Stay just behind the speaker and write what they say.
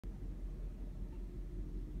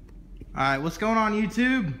Alright, what's going on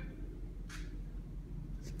YouTube?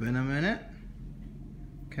 It's been a minute.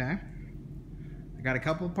 Okay. I got a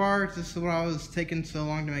couple parts. This is what I was taking so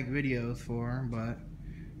long to make videos for, but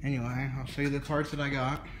anyway, I'll show you the parts that I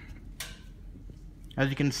got. As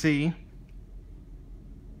you can see,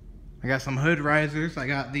 I got some hood risers. I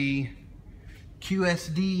got the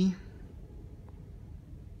QSD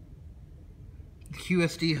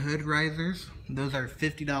hood risers. Those are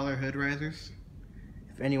 $50 hood risers,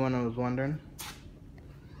 if anyone was wondering.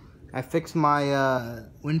 I fixed my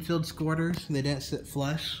windshield squirters. They didn't sit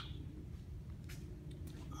flush.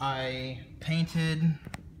 I painted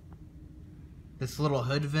this little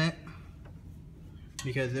hood vent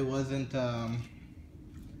because it wasn't, I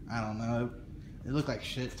don't know, it looked like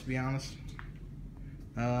shit, to be honest.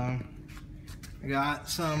 I got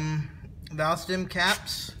some valve stem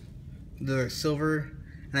caps. They're silver,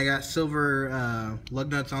 and I got silver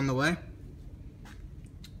lug nuts on the way.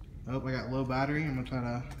 Oh, I got low battery. I'm gonna try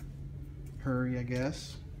to hurry, I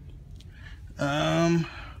guess. Trying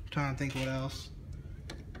to think what else.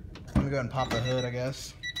 I'm gonna go ahead and pop the hood, I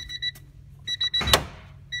guess.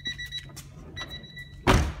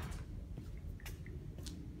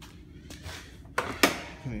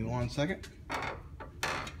 Give me 1 second.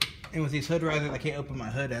 And with these hood risers, I can't open my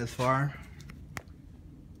hood as far.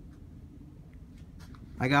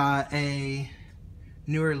 I got a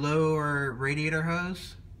newer lower radiator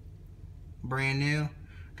hose, brand new.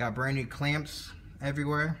 Got brand new clamps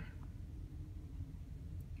everywhere.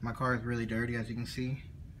 My car is really dirty, as you can see.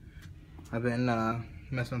 I've been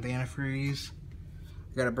messing with the antifreeze.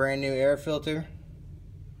 Got a brand new air filter.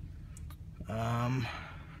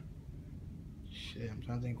 Shit, I'm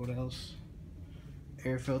trying to think what else.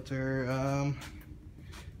 Air filter.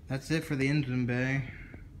 That's it for the engine bay.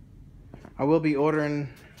 I will be ordering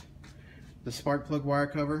the spark plug wire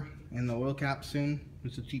cover and the oil cap soon.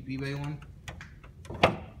 It's a cheap eBay one.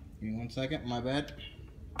 Give me 1 second, my bad.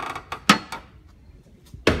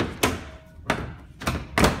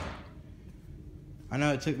 I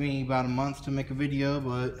know it took me about a month to make a video,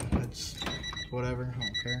 but it's whatever, I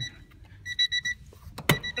don't care.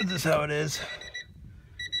 This is how it is.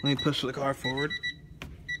 Let me push the car forward.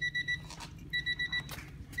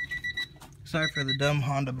 Sorry for the dumb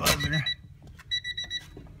Honda buzzer.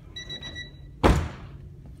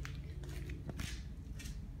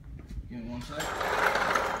 Give me 1 second.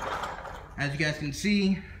 As you guys can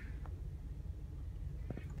see,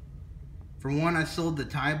 for one, I sold the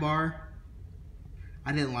tie bar.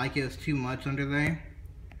 I didn't like it, it was too much under there.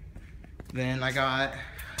 Then I got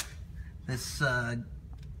this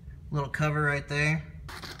little cover right there.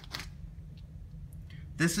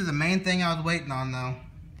 This is the main thing I was waiting on though.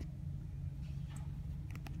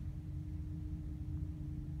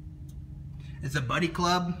 It's a Buddy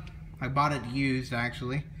Club. I bought it used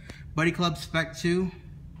actually. Buddy Club Spec 2.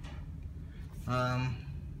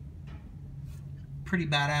 Pretty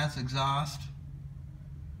badass exhaust.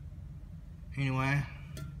 Anyway,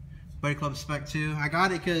 Buddy Club Spec 2. I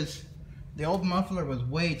got it because the old muffler was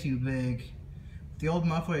way too big. The old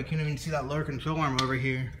muffler, you can't even see that lower control arm over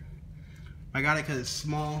here. I got it because it's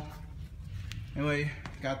small. Anyway,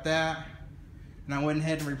 got that. And I went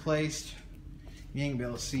ahead and replaced. You ain't gonna be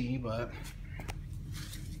able to see, but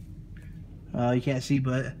you can't see,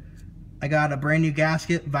 but I got a brand new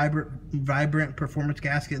gasket, vibrant performance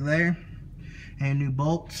gasket there, and new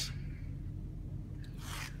bolts.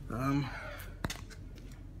 I'm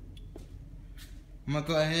gonna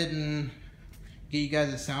go ahead and get you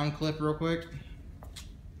guys a sound clip real quick.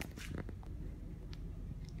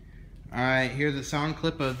 Alright, here's a sound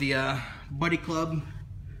clip of the Buddy Club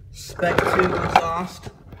Spec 2 exhaust.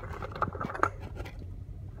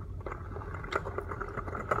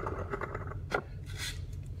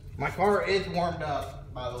 My car is warmed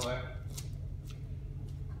up, by the way.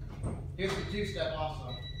 Here's the two-step also.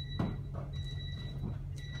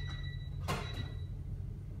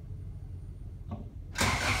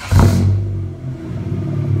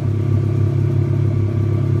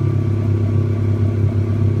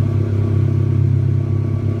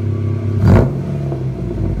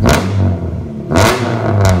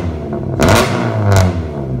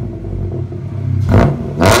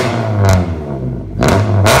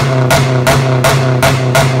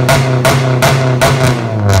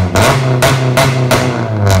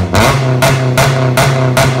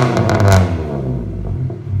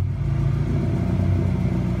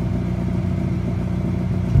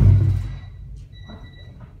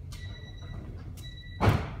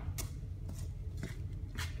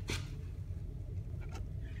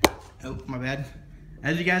 Oh, my bad.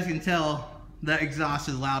 As you guys can tell, that exhaust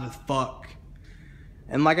is loud as fuck.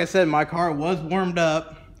 And like I said, my car was warmed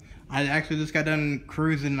up. I actually just got done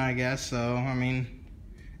cruising, I guess, so I mean,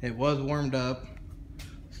 it was warmed up.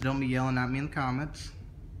 So don't be yelling at me in the comments.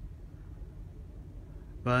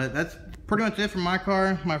 But that's pretty much it for my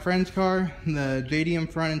car, my friend's car, the JDM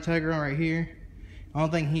front Integra right here. I don't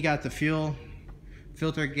think he got the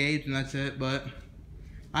filter gauge, and that's it. But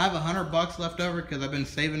I have $100 left over because I've been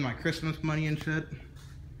saving my Christmas money and shit.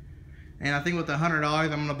 And I think with the $100, I'm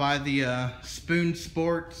gonna buy the Spoon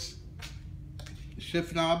Sports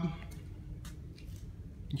shift knob.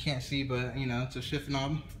 You can't see, but you know, it's a shift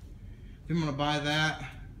knob. I'm gonna buy that.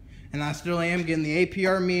 And I still am getting the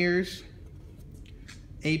APR mirrors,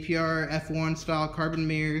 APR F1 style carbon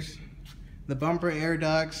mirrors, the bumper air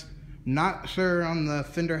ducts. Not sure on the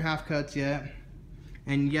fender half cuts yet.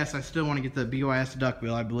 And yes, I still want to get the BYS duck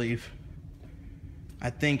wheel, I believe. I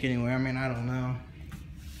think anyway, I mean, I don't know.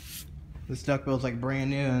 This duck wheel's like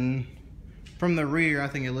brand new, and from the rear, I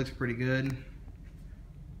think it looks pretty good.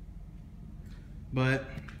 But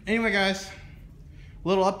anyway, guys,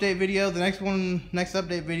 little update video. The next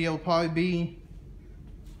update video will probably be,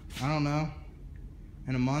 I don't know,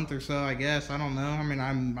 in a month or so, I guess. I don't know. I mean,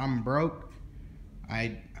 I'm broke.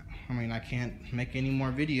 I mean, I can't make any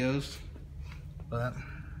more videos. But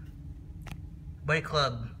Buddy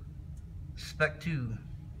Club Spec-d.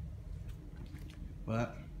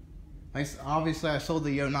 But obviously I sold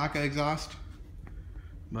the Yonaka exhaust.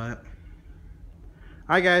 But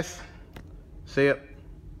alright, guys. See ya.